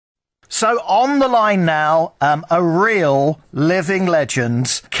So on the line now, a real living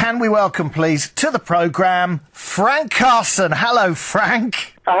legend. Can we welcome, please, to the programme, Frank Carson. Hello,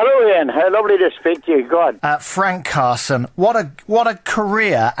 Frank. Hello, Ian. How lovely to speak to you. God. Frank Carson, what a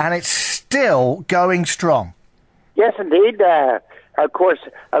career, and it's still going strong. Yes, indeed. Of course,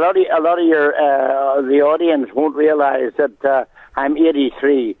 a lot of your the audience won't realise that I'm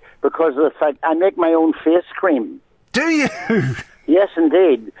 83 because of the fact I make my own face cream. Do you? Yes,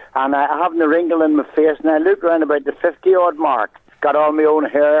 indeed. And I have the wrinkle in my face, and I look around about the 50-odd mark. Got all my own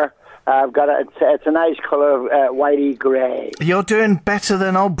hair. I've got it's a nice colour, whitey grey. You're doing better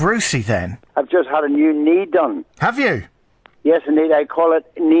than old Brucey, then. I've just had a new knee done. Have you? Yes, indeed. I call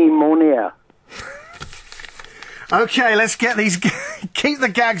it pneumonia. Okay, let's get these. Keep the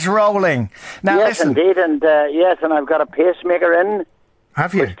gags rolling. Now, yes, listen. Indeed, and and I've got a pacemaker in.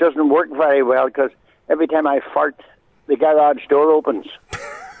 Have you? Which doesn't work very well because every time I fart, the garage door opens.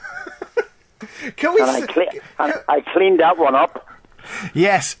 Can we? I cleaned that one up.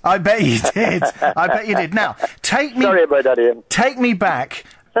 Yes, I bet you did. I bet you did. Now, take me. Sorry about that, Ian. Take me back.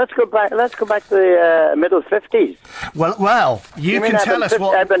 Let's go back to the middle 50s. Well, you can tell us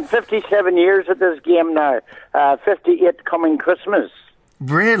what. I've been 57 years at this game now. 58 coming Christmas.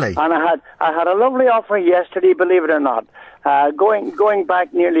 Really? And I had a lovely offer yesterday, believe it or not. Going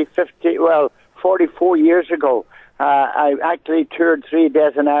back nearly 44 years ago. I actually toured 3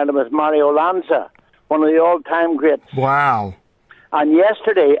 days in Ireland with Mario Lanza, one of the all-time greats. Wow. And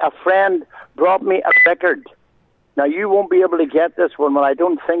yesterday, a friend brought me a record. Now, you won't be able to get this one, well, I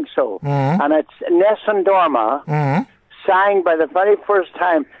don't think so. Mm-hmm. And it's Nessun Dorma, sang by the very first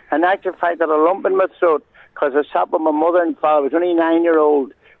time. And actually, I had a lump in my throat because I sat with my mother and father. I was only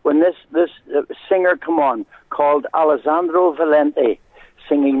 9-year-old when this singer come on called Alessandro Valente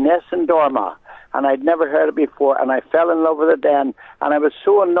singing Nessun Dorma. And I'd never heard it before, and I fell in love with it then. And I was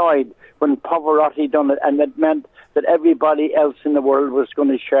so annoyed when Pavarotti done it, and it meant that everybody else in the world was going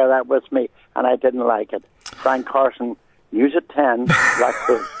to share that with me, and I didn't like it. Frank Carson, News at 10,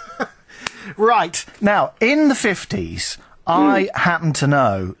 Blackpool. Right. Now, in the 50s, I happen to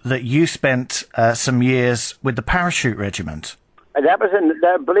know that you spent some years with the Parachute Regiment. That was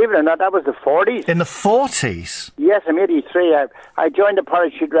believe it or not, that was the 40s. In the 40s? Yes, I'm 83. I joined the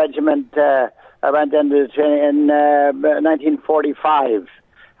Parachute Regiment, I went into the training in 1945,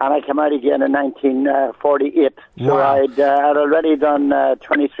 and I came out again in 1948. Wow. So I'd already done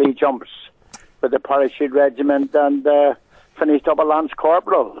 23 jumps with the Parachute Regiment and finished up a Lance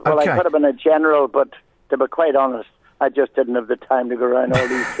Corporal. Well, Okay. I could have been a general, but to be quite honest, I just didn't have the time to go around all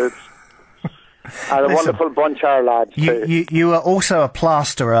these troops. I had a wonderful bunch, our lads, too. You are also a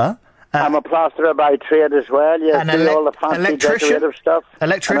plasterer. I'm a plasterer by trade as well, yes. An All the fancy decorative stuff.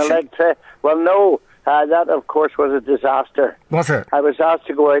 Electrician? Well, no. That, of course, was a disaster. Was it? I was asked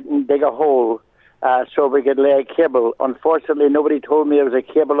to go out and dig a hole so we could lay a cable. Unfortunately, nobody told me there was a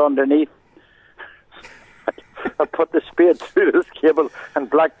cable underneath. I put the spade through this cable and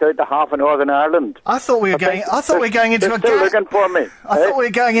blacked out the half of Northern Ireland. I thought we were going into a gag. They're still looking for me. I thought we were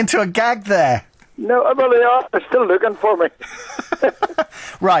going into a gag there. No, well, they are. They're still looking for me.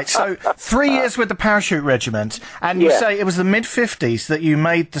 Right, so 3 years with the Parachute Regiment, and you say it was the mid-50s that you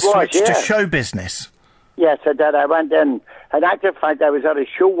made the switch to show business. Yes, I did. I went in. In actual fact, I was at a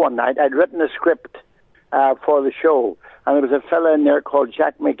show one night. I'd written a script for the show, and there was a fella in there called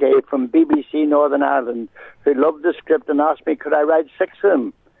Jack McGay from BBC Northern Ireland who loved the script and asked me, could I write 6 of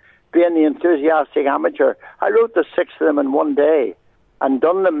them? Being the enthusiastic amateur, I wrote the 6 of them in one day and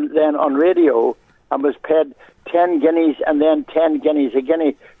done them then on radio and was paid 10 guineas and then 10 guineas a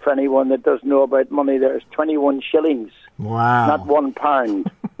guinea. For anyone that doesn't know about money, there's 21 shillings. Wow. Not £1.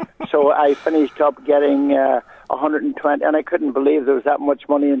 So I finished up getting 120, and I couldn't believe there was that much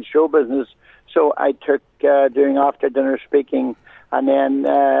money in show business. So I took doing after dinner speaking, and then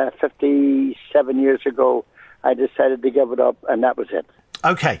 57 years ago, I decided to give it up, and that was it.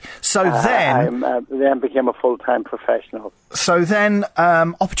 Okay, so then... I then became a full-time professional. So then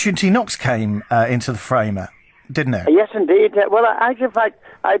Opportunity Knocks came into the frame, didn't it? Yes, indeed. Well, actually, in fact,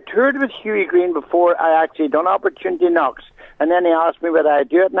 I toured with Hughie Green before I actually done Opportunity Knocks, and then he asked me whether I'd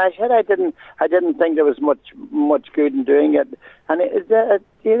do it, and I said I didn't think there was much good in doing it. And it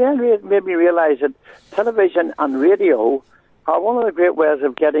then made me realise that television and radio are one of the great ways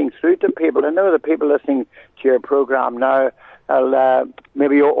of getting through to people. I know the people listening to your programme now,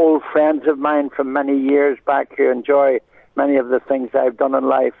 maybe your old friends of mine from many years back who enjoy many of the things I've done in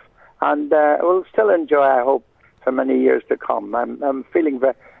life, and will still enjoy, I hope, for many years to come. I'm feeling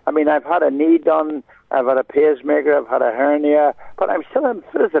very. I mean, I've had a knee done, I've had a pacemaker, I've had a hernia, but I'm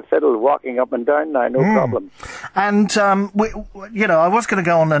fit as a fiddle, walking up and down now, no problem. And I was going to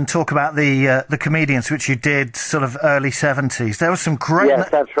go on and talk about the comedians, which you did sort of early 70s. There were some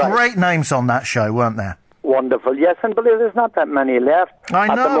great names on that show, weren't there? Wonderful, yes, and believe there's not that many left. I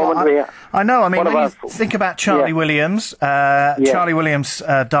know. At the moment, I know. I mean, when you think about Charlie Williams, Charlie Williams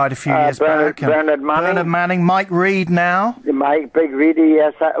died a few years back. Bernard Manning, Mike Reid now. Mike Big Reedy,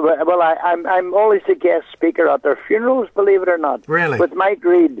 yes. I'm always a guest speaker at their funerals, believe it or not. Really? With Mike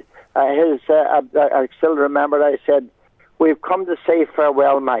Reid, I still remember I said, "We've come to say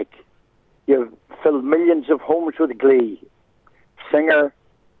farewell, Mike. You've filled millions of homes with glee. Singer,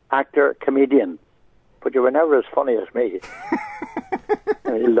 actor, comedian. But you were never as funny as me."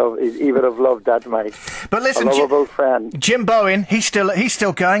 He would have loved that, Mike. But listen, a lovable friend. Jim Bowen, he's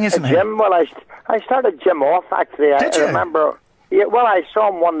still going, isn't he? Jim, well, I started Jim off, actually. Did you? I remember, well, I saw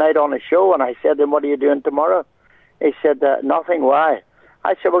him one night on a show, and I said to him, "What are you doing tomorrow?" He said, "Nothing, why?"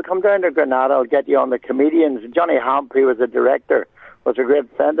 I said, "Well, come down to Granada, I'll get you on the comedians." Johnny Hamp, who was a director, was a great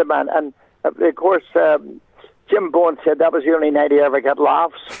friend of mine. And, of course, Jim Bowen said that was the only night he ever got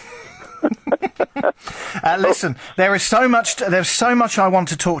laughs. Listen, there's so much I want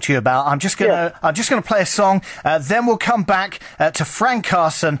to talk to you about. I'm just gonna play a song. Then we'll come back to Frank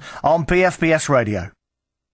Carson on BFBS Radio.